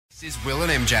This is Will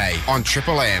and MJ on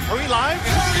Triple M. Are we live?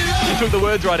 You took the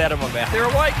words right out of my mouth. They're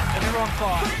awake and they're on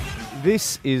fire.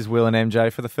 This is Will and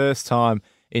MJ for the first time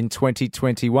in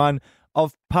 2021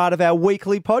 of part of our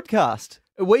weekly podcast.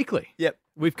 Weekly. Yep.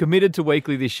 We've committed to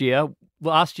weekly this year.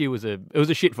 Last year was a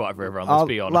shit fight for everyone, let's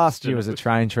be honest. Last year was a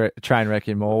train wreck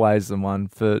in more ways than one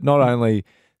for not only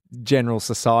general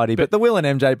society, but the Will and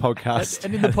MJ podcast.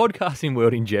 And in the podcasting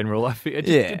world in general, I feel it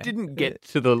didn't get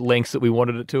to the lengths that we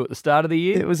wanted it to at the start of the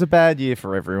year. It was a bad year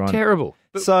for everyone. Terrible.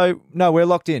 But So, no, we're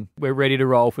locked in. we're ready to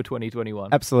roll for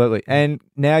 2021. Absolutely. And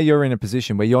now you're in a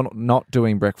position where you're not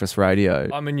doing breakfast radio.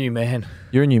 I'm a new man.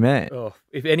 You're a new man. Oh,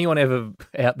 if anyone ever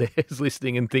out there is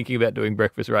listening and thinking about doing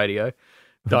breakfast radio,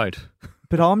 don't.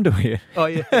 But I'm doing it. Oh,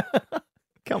 yeah.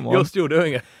 Come on. You're still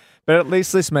doing it. But at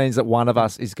least this means that one of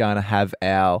us is going to have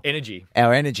our Energy.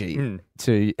 energy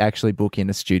to actually book in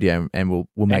a studio and we'll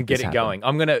make And get this it happen. going.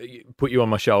 I'm going to put you on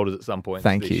my shoulders at some point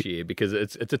Thank this you. year because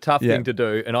it's a tough Yeah. thing to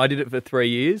do. And I did it for 3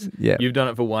 years. Yeah. You've done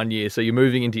it for 1 year. So you're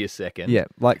moving into your second. Yeah,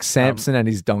 like Samson and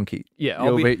his donkey. Yeah,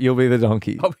 you'll be the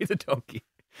donkey. I'll be the donkey.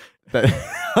 But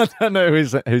I don't know who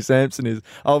Samson is.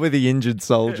 I'll be the injured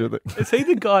soldier. Is he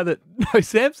the guy that... No,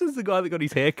 Samson's the guy that got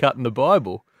his hair cut in the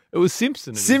Bible. It was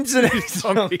Simpson. Simpson and his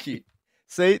donkey.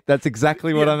 See, that's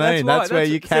exactly what Yeah, I mean. That's right. where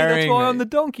you're carrying. That's why me. I'm the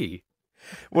donkey.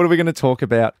 What are we going to talk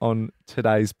about on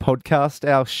today's podcast?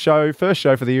 Our first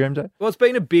show for the year, MJ? Well, it's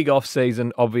been a big off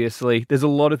season, obviously. There's a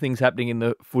lot of things happening in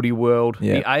the footy world.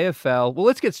 Yeah. The AFL. Well,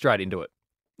 let's get straight into it.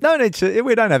 No need to.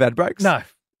 We don't have ad breaks. No.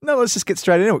 No, let's just get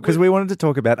straight into it because we wanted to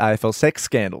talk about AFL sex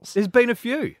scandals. There's been a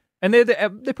few. And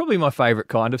they're probably my favourite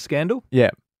kind of scandal.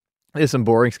 Yeah. There's some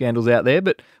boring scandals out there,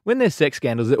 but when there's sex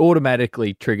scandals, it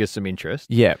automatically triggers some interest.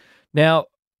 Yeah. Now,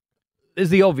 there's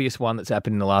the obvious one that's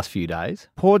happened in the last few days.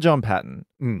 Poor John Patton.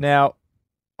 Now,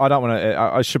 I don't want to.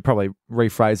 I should probably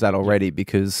rephrase that already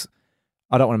because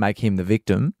I don't want to make him the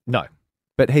victim. No,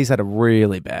 But he's had a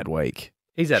really bad week.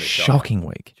 he's had a Shocking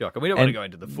week. Shocking. We don't want to And go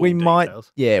into the full we might,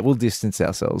 details. we'll distance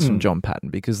ourselves from John Patton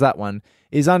because that one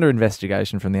is under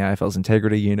investigation from the AFL's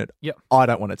integrity unit. Yep. I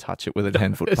don't want to touch it with a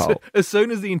 10-foot pole. As soon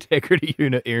as the integrity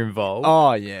unit are involved,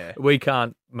 Oh, yeah. we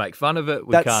can't make fun of it.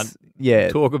 We That's,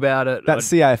 can't talk about it. That's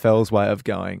the AFL's way of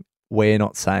going, we're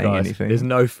not saying Guys, anything. There's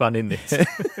no fun in this.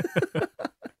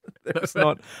 There's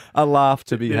not a laugh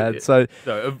to be had. So,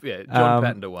 So, John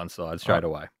Patton to one side straight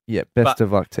away. yeah, best But-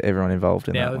 of luck to everyone involved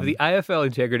in that Now, one. the AFL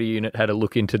integrity unit had a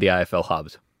look into the AFL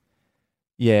hubs.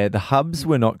 Yeah, the hubs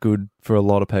were not good for a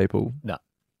lot of people. No.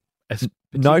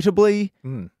 Notably,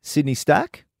 Mm. Sydney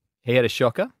Stack, He had a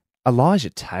shocker. Elijah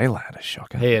Taylor had a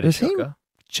shocker. He had a Is he in shocker.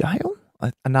 jail?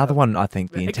 Another one, I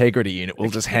think the integrity unit will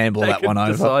just handle They that can one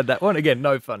over. decide that one. Again,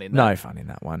 no fun in that. No fun in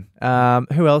that one.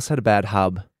 Who else had a bad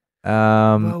hub?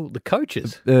 Well, the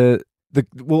coaches.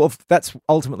 That's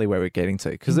ultimately where we're getting to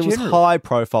because In there was general.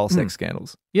 high-profile sex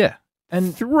scandals. Yeah.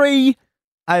 And 3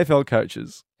 AFL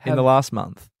coaches in Have- the last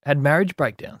month. had marriage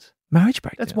breakdowns. Marriage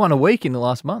breakdown. That's one a week in the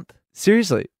last month.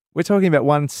 Seriously, we're talking about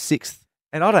 1/6.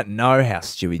 And I don't know how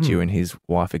Stewie Jew and his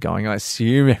wife are going. I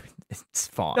assume it's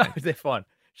fine. No, they're fine.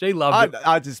 She loved it.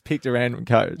 I just picked a random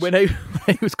coach. When he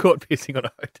was caught pissing on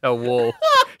a hotel wall,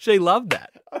 she loved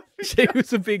that. She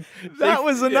was a big... That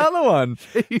was another one.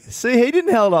 See, he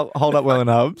didn't hold up well in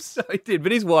hubs. No, he did,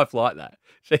 but his wife liked that.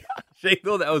 She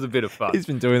thought that was a bit of fun. He's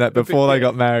been doing that before they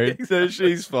got married, so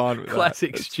she's fine with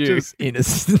Classic that. It's Stew. just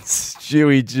innocent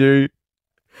Stewie Jew.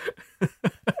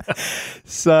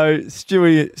 So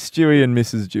Stewie and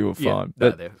Mrs. Jew are Yeah, fine. no,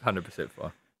 But they're 100%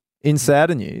 fine. in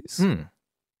sadder news,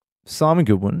 Simon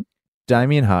Goodwin,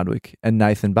 Damien Hardwick, and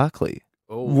Nathan Buckley,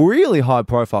 Oh, really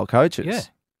high-profile coaches, yeah.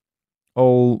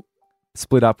 all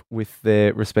split up with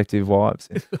their respective wives.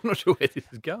 I'm not sure where this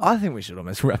is going. I think we should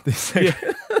almost wrap this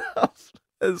segment up,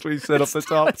 as we said off the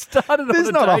top. It started There's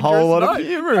on not a whole lot of dangerous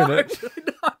humour note. in it. Actually,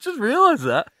 no, I just realised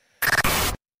that.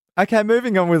 Okay,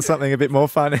 moving on with something a bit more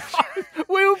fun.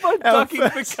 We were both Our ducking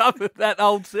for cover that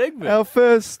old segment. Our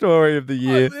first story of the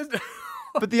year.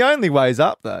 But the only way's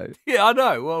up, though. Yeah, I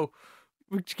know. Well,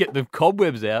 we just get the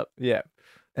cobwebs out. Yeah.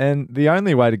 And the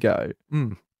only way to go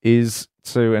Mm. is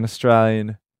to an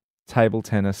Australian table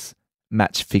tennis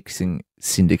match fixing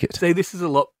syndicate. See, this is a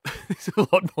lot. This is a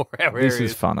lot more our This area.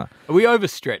 is funner. We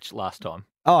overstretched last time.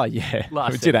 Oh, yeah.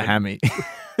 Last we did a segment.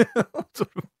 hammy.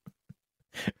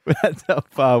 That's how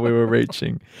far we were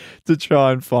reaching to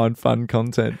try and find fun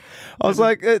content. I was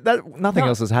like, nothing No.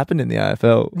 else has happened in the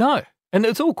AFL No, and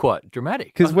it's all quite dramatic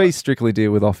because we strictly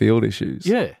deal with off-field issues.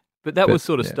 Yeah, but that But, was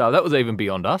sort of yeah. stuff. That was even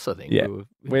beyond us. I think. Yeah. were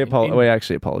We in we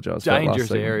actually apologise for that last dangerous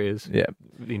segment. areas. Yeah.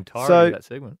 The entirety So- of that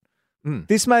segment.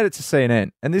 This made it to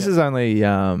CNN, and this Yeah. is only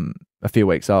a few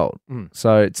weeks old, Mm.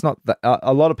 so it's not that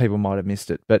a lot of people might have missed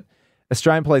it. But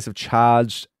Australian police have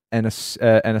charged an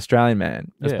Australian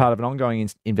man as part of an ongoing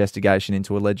investigation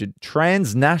into alleged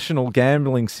transnational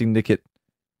gambling syndicate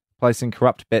placing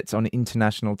corrupt bets on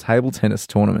international table tennis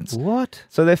tournaments. What?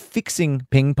 So they're fixing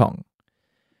ping pong.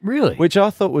 Really? Which I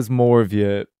thought was more of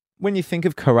your... When you think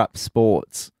of corrupt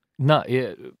sports... No,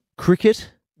 yeah.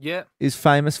 Cricket is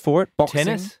famous for it. Boxing.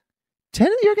 Tennis?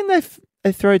 Tennis? You reckon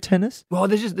they throw tennis? Well,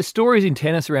 there's just the stories in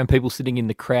tennis around people sitting in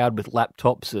the crowd with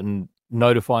laptops and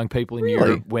notifying people in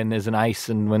Europe when there's an ace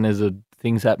and when there's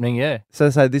things happening, So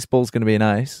they say this ball's going to be an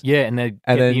ace. Yeah, and they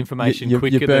get the information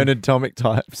quicker. You're Bernard Tomic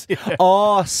types. Yeah.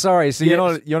 Oh, sorry. So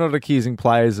you're not accusing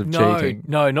players of cheating.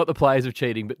 No, not the players of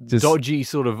cheating, but just dodgy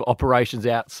sort of operations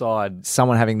outside.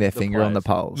 Someone having their finger on the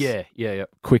pulse. Yeah.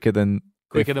 Quicker than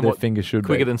their finger should be.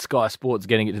 Quicker than Sky Sports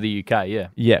getting it to the UK, yeah.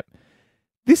 Yeah.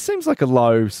 This seems like a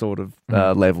low sort of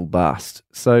level bust.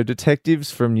 So detectives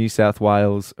from New South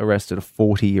Wales arrested a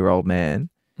 40-year-old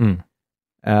man.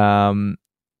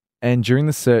 And during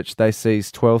the search, they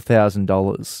seized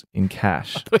 $12,000 in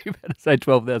cash. I thought you were about to say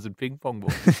 12,000 ping pong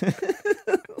balls.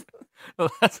 Well,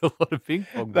 that's a lot of ping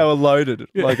pong balls. They were loaded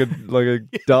like a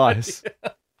dice.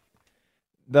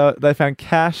 They found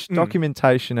cash,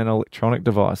 documentation, and electronic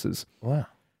devices.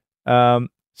 Wow.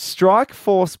 Strike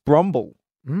Force Bromble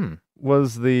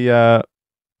was the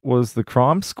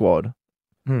crime squad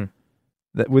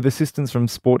that, with assistance from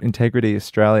Sport Integrity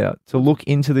Australia, to look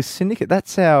into this syndicate.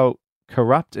 That's how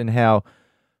corrupt and how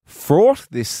fraught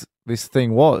this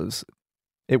thing was.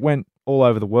 It went all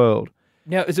over the world.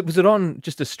 Now, was it on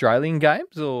just Australian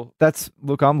games or?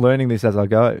 Look, I'm learning this as I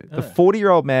go. The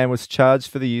 40-year-old man was charged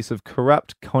for the use of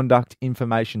corrupt conduct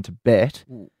information to bet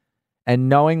and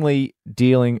knowingly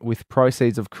dealing with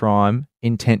proceeds of crime,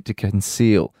 intent to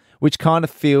conceal, which kind of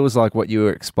feels like what you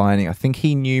were explaining. I think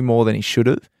he knew more than he should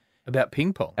have. About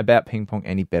ping pong? About ping pong,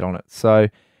 and he bet on it. So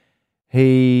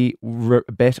he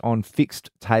bet on fixed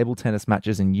table tennis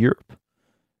matches in Europe.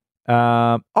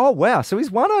 Oh, wow. So he's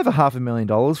won over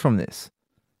 $500,000 from this.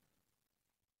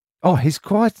 Oh, he's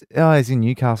in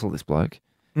Newcastle, this bloke.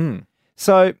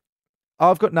 So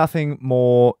I've got nothing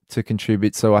more to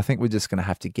contribute, so I think we're just going to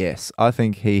have to guess. I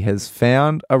think he has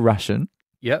found a Russian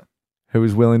who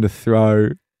is willing to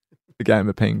throw the game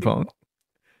of ping pong.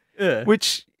 Yeah.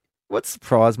 What's the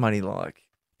prize money like?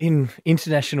 In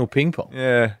international ping pong?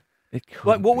 Yeah.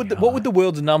 Like, what would the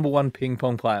world's number one ping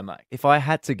pong player make? If I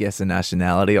had to guess a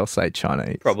nationality, I'll say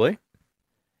Chinese. Probably.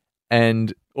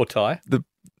 Or Thai.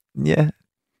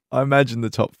 I imagine the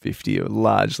top 50 are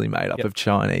largely made up of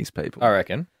Chinese people. I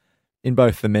reckon. In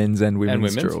both the men's and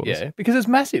women's draws. Yeah, because it's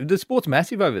massive. The sport's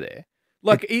massive over there.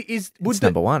 Like, it's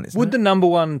number one, isn't it? Would the number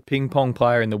one ping pong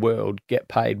player in the world get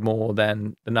paid more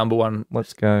than the number one?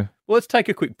 Let's go. Well, let's take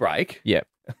a quick break. Yeah.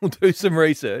 We'll do some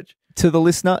research. To the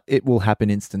listener, it will happen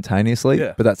instantaneously,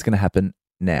 but that's going to happen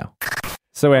now.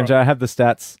 So, MJ, I have the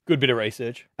stats. Good bit of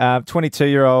research.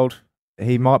 22-year-old.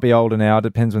 He might be older now.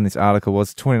 Depends when this article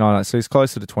was. 29, so he's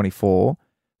closer to 24.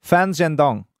 Fan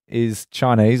Zhendong is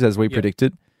Chinese, as we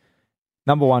predicted.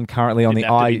 Number one currently on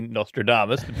the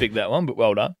Nostradamus to pick that one, but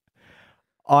well done.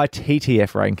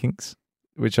 ITTF rankings,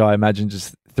 which I imagine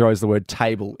just throws the word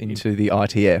table into the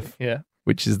ITF,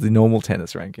 which is the normal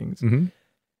tennis rankings. Mm-hmm.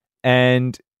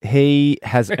 And he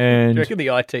has earned... Do you reckon the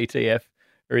ITTF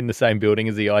are in the same building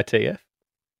as the ITF?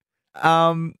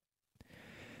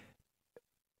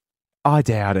 I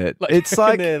doubt it. It's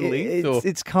like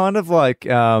it's kind of like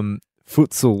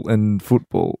futsal and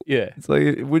football. Yeah. It's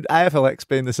like, would AFLX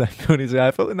be in the same building as the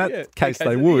AFL? In that case,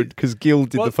 they would, because Gil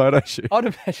did the photo shoot. I'd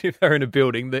imagine if they're in a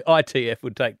building, the ITF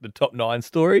would take the top 9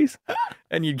 stories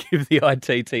and you'd give the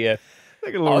ITTF...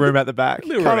 Like a little room at the back.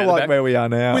 Kind of like where we are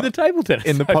now. With a table tennis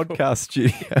in the podcast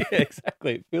studio. Yeah,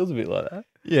 exactly. It feels a bit like that.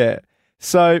 Yeah.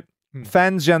 So,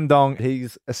 Fan Zhendong,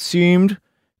 he's assumed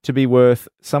to be worth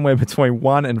somewhere between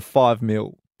 1 and 5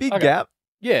 mil. Big gap.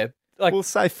 Yeah. Like, we'll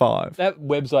say 5. That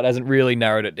website hasn't really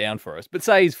narrowed it down for us, but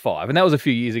say he's 5, and that was a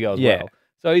few years ago as well.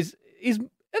 So he's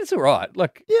that's all right.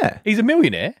 Like, he's a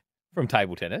millionaire from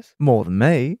table tennis. More than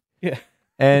me. Yeah.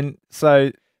 And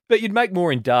so... But you'd make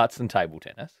more in darts than table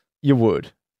tennis. You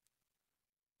would.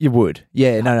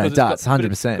 Yeah, no, darts, 100%.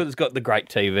 Because it's got the great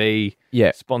TV,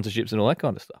 sponsorships and all that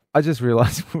kind of stuff. I just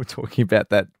realised we were talking about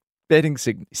that betting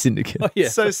syndicate. Oh, yeah.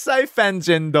 So say Fan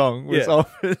Zhendong was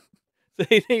offered... So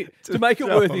to make it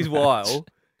worth his while,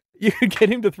 you could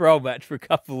get him to throw a match for a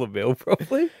couple of mil,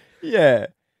 probably. Yeah.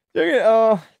 Do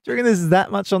you reckon there's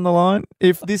that much on the line?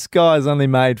 If this guy's only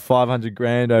made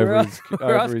 $500,000 over his...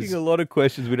 We're asking a lot of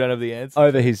questions we don't have the answer.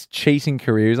 Over his cheating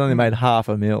career, he's only made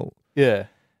 $500,000. Yeah.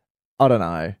 I don't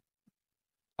know.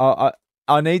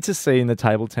 I need to see in the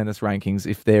table tennis rankings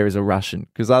if there is a Russian,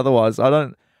 because otherwise I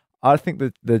I think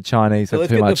that the Chinese have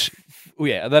too much.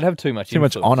 They'd have too much.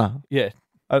 Much honor. Yeah,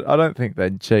 I don't think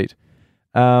they'd cheat.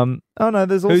 Oh no,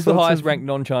 there's also who's the highest ranked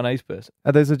non-Chinese person?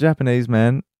 There's a Japanese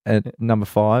man at number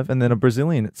 5, and then a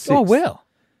Brazilian at 6. Oh wow.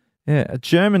 Yeah, a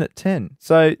German at 10.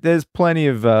 So there's plenty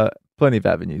of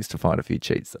avenues to find a few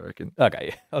cheats, I reckon.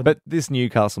 Okay, yeah. But this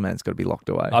Newcastle man's got to be locked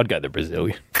away. I'd go the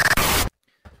Brazilian.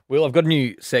 Well, I've got a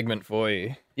new segment for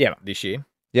you. Yeah, this year.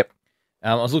 Yep.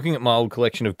 I was looking at my old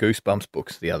collection of Goosebumps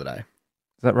books the other day.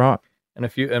 Is that right?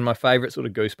 And my favourite sort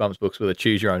of Goosebumps books were the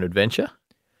Choose Your Own Adventure.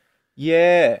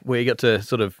 Yeah. Where you got to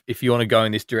sort of, if you want to go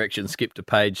in this direction, skip to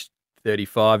page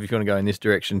 35. If you want to go in this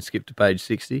direction, skip to page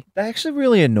 60. They actually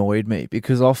really annoyed me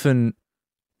because often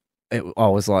I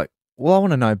was like, well, I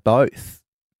want to know both.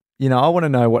 You know, I want to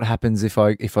know what happens if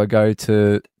I go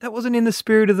to... That wasn't in the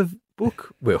spirit of the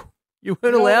book, Will. You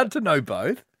weren't allowed to know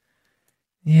both.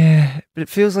 Yeah, but it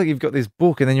feels like you've got this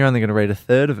book and then you're only going to read a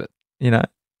third of it, you know?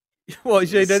 Well,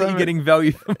 you know, you're getting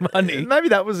value for money. Maybe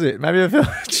that was it. Maybe I felt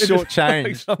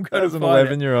shortchanged as an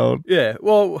 11-year-old. Yeah,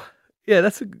 well, yeah,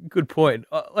 that's a good point.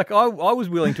 I was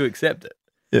willing to accept it.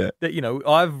 Yeah. That, you know,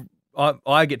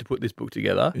 I get to put this book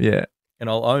together. Yeah. And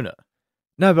I'll own it.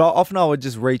 No, but often I would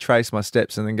just retrace my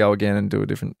steps and then go again and do a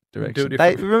different direction.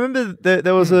 Remember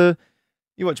there was you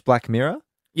watch Black Mirror?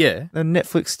 Yeah. And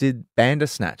Netflix did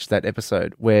Bandersnatch, that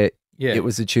episode where it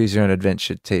was a Choose Your Own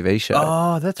Adventure TV show.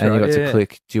 Oh, that's right. And you got to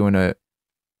click, do you want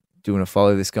to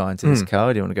follow this guy into this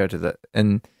car? Do you want to go to that?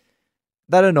 And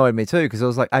that annoyed me too because there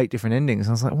was like 8 different endings.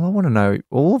 I was like, well, I want to know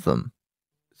all of them.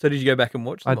 So did you go back and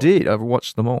watch them I did. I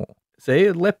watched them all. See,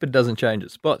 a leopard doesn't change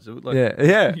its spots. Like,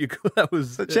 yeah. That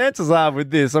was. The chances are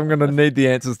with this, I'm going to need the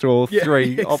answers to all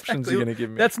 3 options you're going to give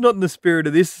me. That's not in the spirit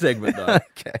of this segment, though.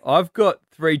 Okay. I've got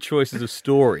 3 choices of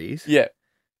stories. Yeah.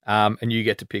 And you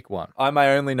get to pick one. I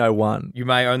may only know one. You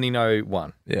may only know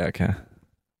one. Yeah, okay.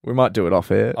 We might do it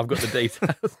off air. I've got the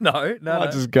details. No.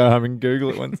 I'll just go home and Google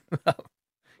it once. No.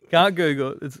 Can't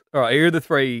Google it. All right, here are the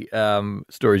 3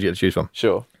 stories you get to choose from.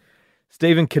 Sure.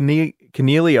 Stephen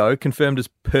Cornelio confirmed as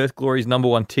Perth Glory's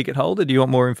 #1 ticket holder. Do you want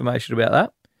more information about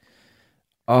that?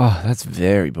 Oh, that's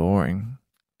very boring.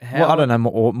 Well, I don't know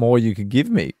what more you could give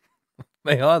me.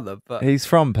 Me either, but he's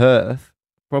from Perth.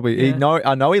 Probably. Yeah.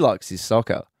 I know he likes his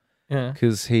soccer. Yeah.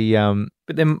 Because he...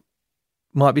 But there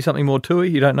might be something more to it.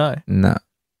 You don't know. No.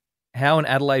 How an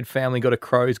Adelaide family got a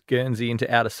Crows Guernsey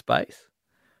into outer space.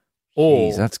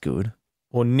 Jeez, that's good.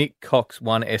 Or Nick Cox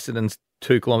won Essendon's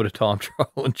 2-kilometre time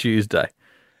trial on Tuesday.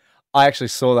 I actually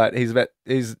saw that. He's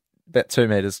about 2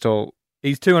 metres tall.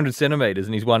 He's 200 centimetres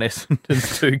and he's won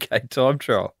Essendon's 2K time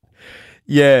trial.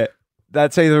 Yeah.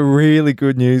 That's either really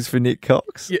good news for Nick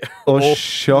Cox or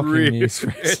shocking really news for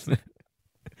Essendon.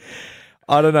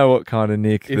 I don't know what kind of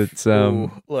Nick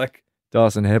like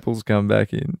Dyson Heppel's come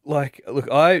back in. Like, look,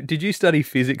 did you study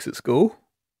physics at school?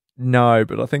 No,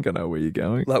 but I think I know where you're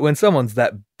going. Like when someone's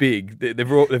that big, they've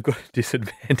got a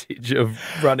disadvantage of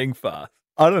running fast.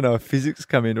 I don't know if physics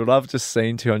come into it. I've just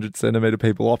seen 200 centimetre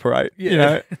people operate. Yeah, you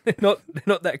know, they're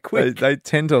not that quick. They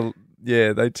tend to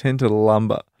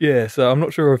lumber. Yeah, so I'm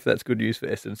not sure if that's good news for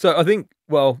Essendon. So I think,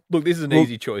 well, look, this is an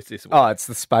easy choice. This one. Oh, it's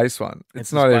the space one.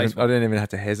 It's not even. I didn't even have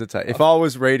to hesitate. If I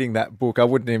was reading that book, I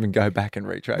wouldn't even go back and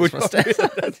retrace my steps.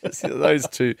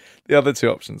 The other 2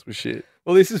 options were shit.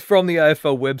 Well, this is from the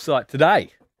AFL website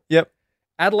today. Yep.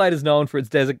 Adelaide is known for its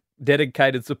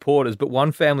dedicated supporters, but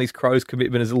one family's Crows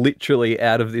commitment is literally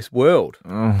out of this world.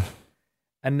 A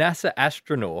NASA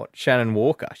astronaut, Shannon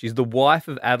Walker. She's the wife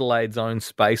of Adelaide's own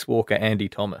spacewalker, Andy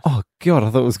Thomas. Oh, God, I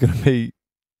thought it was going to be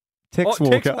Tex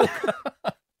Walker.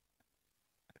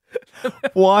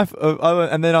 Wife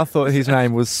of, and then I thought his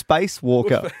name was Space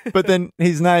Walker, but then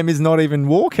his name is not even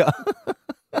Walker.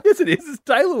 Yes, it is. It's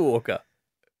Taylor Walker.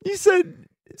 You said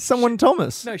someone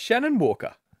Thomas. No, Shannon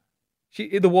Walker.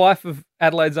 The wife of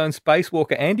Adelaide's own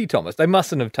spacewalker, Andy Thomas. They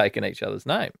mustn't have taken each other's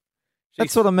name.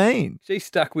 That's what I mean. She's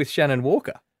stuck with Shannon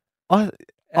Walker.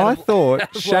 I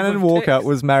thought Shannon Walker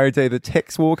was married to either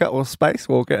Tex Walker or Space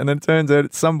Walker, and then it turns out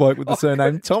it's some bloke with the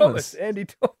surname Thomas. Andy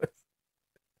Thomas.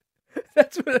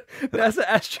 That's what NASA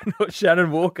astronaut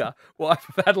Shannon Walker, wife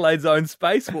of Adelaide's own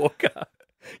spacewalker.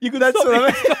 You could. That's what I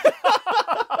mean.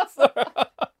 Sorry.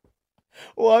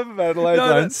 Wife of Adelaide's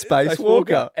own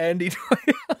spacewalker. Andy.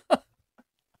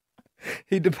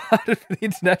 He departed for the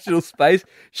International Space.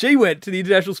 She went to the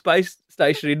International Space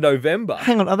Station in November.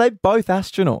 Hang on, are they both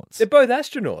astronauts? They're both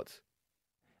astronauts.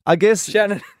 I guess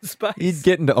Shannon in space. You'd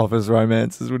get into office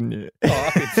romances, wouldn't you?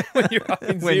 Oh, when you're up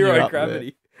in zero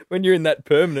gravity. when you're in that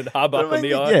permanent hub up on the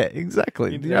Yeah,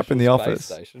 exactly. You're up in the International office.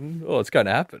 Space Station. Oh, it's going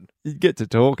to happen. You get to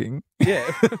talking. Yeah.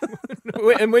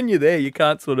 And when you're there, you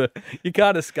can't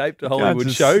escape to Hollywood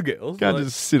just- showgirls. Can't Like-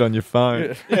 just sit on your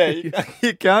phone. Yeah.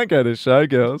 You can't go to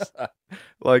showgirls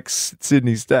like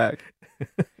Sydney Stack.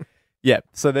 Yeah,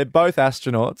 so they're both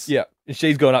astronauts. Yeah. And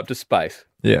she's gone up to space.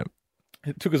 Yeah.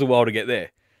 It took us a while to get there.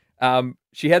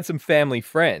 She had some family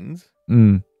friends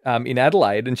Mm. in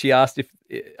Adelaide, and she asked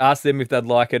them if they'd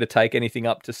like her to take anything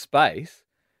up to space.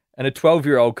 And a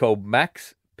 12-year-old called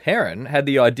Max Perrin had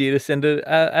the idea to send a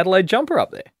Adelaide jumper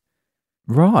up there.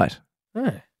 Right.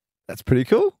 Yeah. That's pretty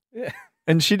cool. Yeah.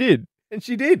 And she did. And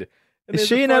she did. And Is there's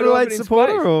she a an photo of Adelaide it in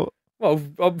supporter space. or?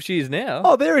 Well, she is now.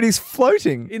 Oh, there it is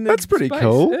floating. in the That's pretty space.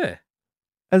 cool. Yeah.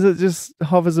 As it just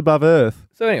hovers above Earth.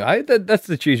 So anyway, that's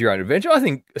the choose your own adventure. I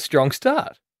think a strong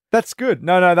start. That's good.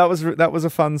 No, that was a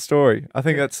fun story. I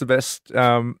think that's the best.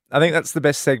 I think that's the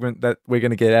best segment that we're going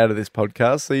to get out of this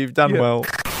podcast. So you've done Yeah. well,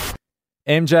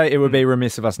 MJ. It would be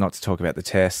remiss of us not to talk about the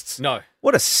tests. No,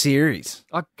 What a series!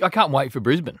 I can't wait for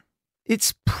Brisbane.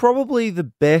 It's probably the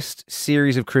best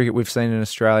series of cricket we've seen in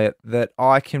Australia that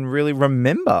I can really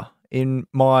remember in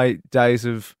my days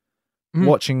of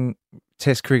watching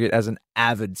Test cricket as an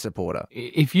avid supporter.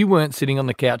 If you weren't sitting on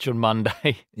the couch on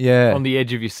Monday Yeah, on the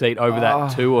edge of your seat over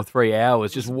that 2 or 3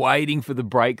 hours, just waiting for the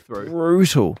breakthrough.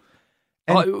 brutal.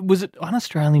 And Was it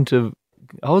un-Australian to?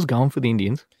 I was going for the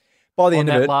Indians by the on end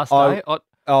of that it, last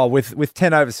day. with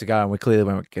 10 overs to go, and we clearly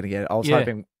weren't going to get it. I was Yeah.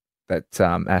 hoping that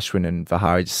Ashwin and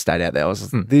Vihari just stayed out there. I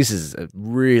was this is a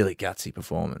really gutsy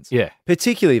performance. Yeah,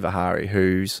 Particularly Vihari,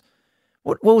 who's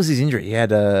what was his injury? He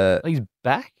had a he's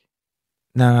back.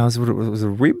 no, it was a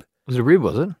rib. Was it a rib?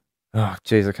 Was it? Oh,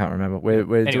 geez, I can't remember. We're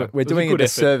Anyway, it we're was a doing a good effort.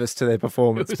 disservice to their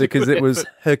performance It was a because good it was effort.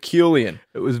 Herculean.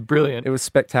 It was brilliant. It was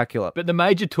spectacular. But the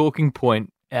major talking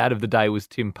point out of the day was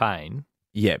Tim Payne.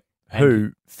 Yeah, And-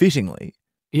 who fittingly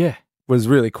Yeah. was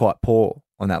really quite poor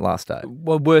on that last day.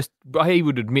 Well, he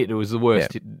would admit it was the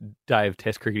worst day of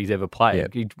Test cricket he's ever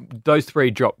played. Those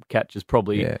 3 drop catches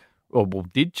probably, Yeah,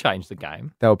 did change the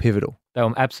game. they were pivotal. They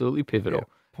were absolutely pivotal.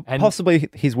 And, Possibly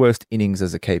his worst innings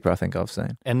as a keeper, I think I've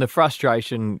seen. and the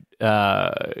frustration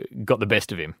got the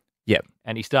best of him. Yep.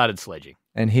 And he started sledging.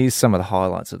 And here's some of the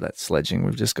highlights of that sledging.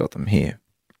 We've just got them here.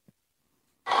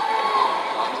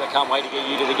 I can't wait to get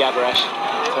you to the Gabba, Ash.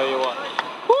 Tell you what.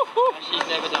 She's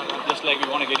never done one. Just like we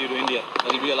want to get you to India.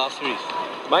 That'll be your last series.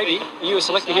 Maybe. You were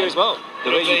selected here as well.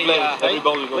 The way you played. Every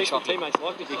ball will At go least my chocolate. teammates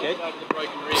liked it, dickhead. Over the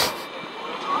broken rib.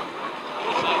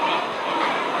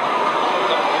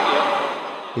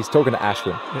 He's talking to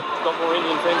Ashwin. Got more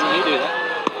Indian friends than you do, that.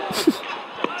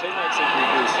 Teammates said you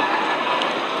do.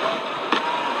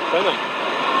 Don't they?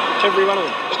 Every one of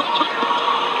them.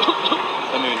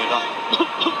 Tell me when you're done.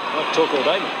 I can talk all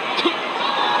day, mate.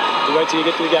 You wait till you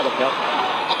get to the Gabba,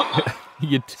 pal.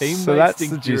 Your teammates So that's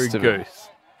think the you're gist a of it. goose.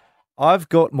 I've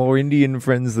got more Indian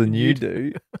friends than you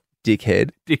do,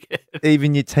 dickhead. Dickhead.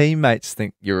 Even your teammates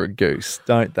think you're a goose,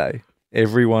 don't they?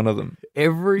 Every one of them.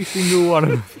 Every single one of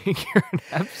them think you're an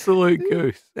absolute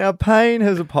goose. Now, Payne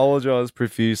has apologised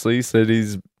profusely, said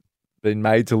he's been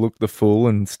made to look the fool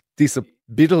and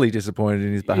bitterly disappointed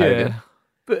in his behaviour. Yeah.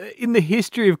 But in the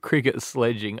history of cricket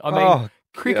sledging, I mean, Oh,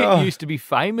 cricket God. used to be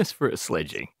famous for its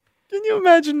sledging. Can you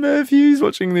imagine Merv Hughes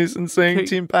watching this and seeing He-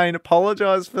 Tim Payne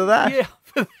apologise for that? Yeah,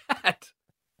 for that.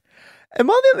 Am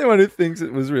I the only one who thinks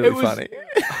it was really It was- funny?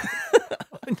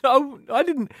 No, I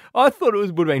didn't. I thought it would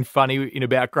have been funny in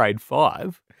about grade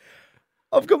 5.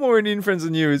 I've got more Indian friends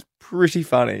than you is pretty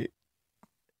funny.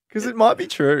 Because it might be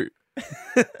true.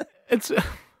 It's.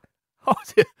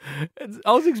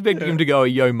 I was expecting him to go a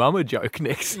yo mama joke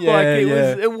next. Yeah, like it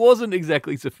yeah. was. It wasn't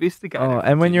exactly sophisticated. Oh,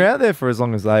 and when you're out there for as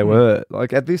long as they were,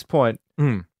 like at this point,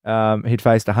 Mm. he'd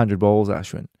faced 100 balls,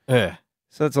 Ashwin. Yeah.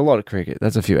 So that's a lot of cricket.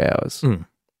 That's a few hours. Mm.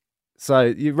 So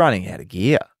you're running out of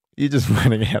gear. You're just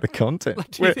running out of content.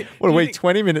 Like, do you think- What are do you we, think-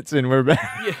 20 minutes in? We're about,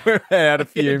 Yeah. we're about out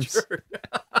of Yeah, fumes. true.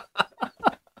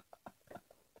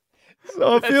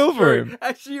 So I feel That's for true. him.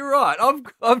 Actually, you're right.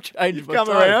 I've changed You've my come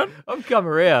tone. around? I've come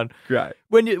around. Great.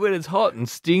 When it's hot and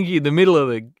stinky in the middle of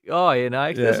the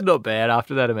that's Yeah. not bad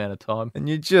after that amount of time. And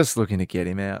you're just looking to get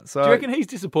him out. So Do you reckon he's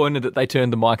disappointed that they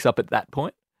turned the mics up at that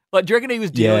point? Like, do you reckon he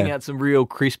was dealing Yeah. out some real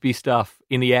crispy stuff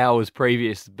in the hours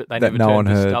previous, but they That never no turned one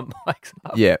the heard. stump mics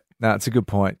up? Yeah, no, it's a good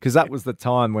point because that was the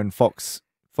time when Fox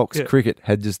Yeah. Cricket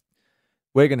had just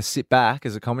we're going to sit back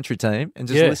as a commentary team and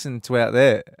just Yeah. listen to out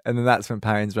there, and then that's when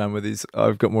Payne's run with his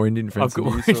 "I've got more Indian friends I've than got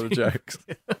you" more sort of Indian jokes.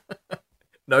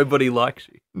 Nobody likes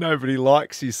you. Nobody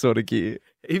likes his sort of gear.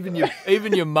 Even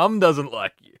your mum doesn't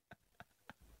like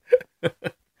you.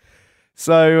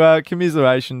 So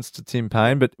commiserations to Tim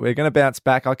Payne, but we're going to bounce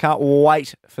back. I can't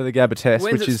wait for the Gabba test,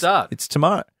 When's which it is start? it's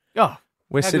tomorrow. Oh,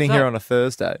 We're how sitting good's here that? on a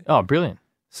Thursday. Oh, brilliant.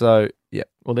 So, yeah,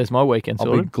 Well, there's my weekend I'll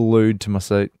sorted. be glued to my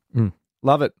seat. Mm.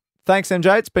 Love it. Thanks,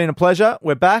 MJ. It's been a pleasure.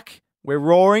 We're back. We're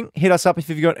roaring. Hit us up if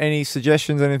you've got any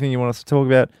suggestions, anything you want us to talk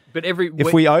about. But every If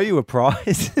week, we owe you a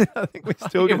prize, I think we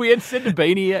still if get, we had sent a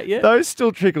beanie out yet, those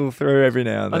still trickle through every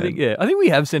now and then. I think we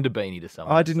have sent a beanie to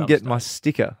someone. I at didn't some get stage. my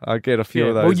sticker. I get a few Yeah.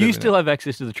 of those. Well, you every still have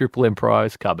access to the Triple M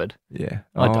prize cupboard. Yeah.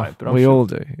 I don't, but I'm we sure- all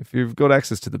do. If you've got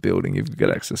access to the building, you've got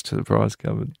access to the prize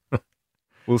cupboard.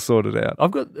 We'll sort it out.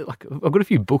 I've got a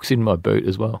few books in my boot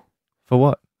as well. For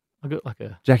what? I got like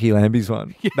a Jackie Lambie's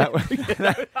one.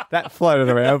 That, that floated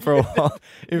around for a while.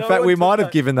 In No fact, one we took might have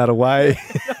that. given that away.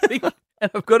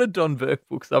 and I've got a Don Burke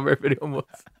book somewhere if anyone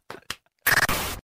wants.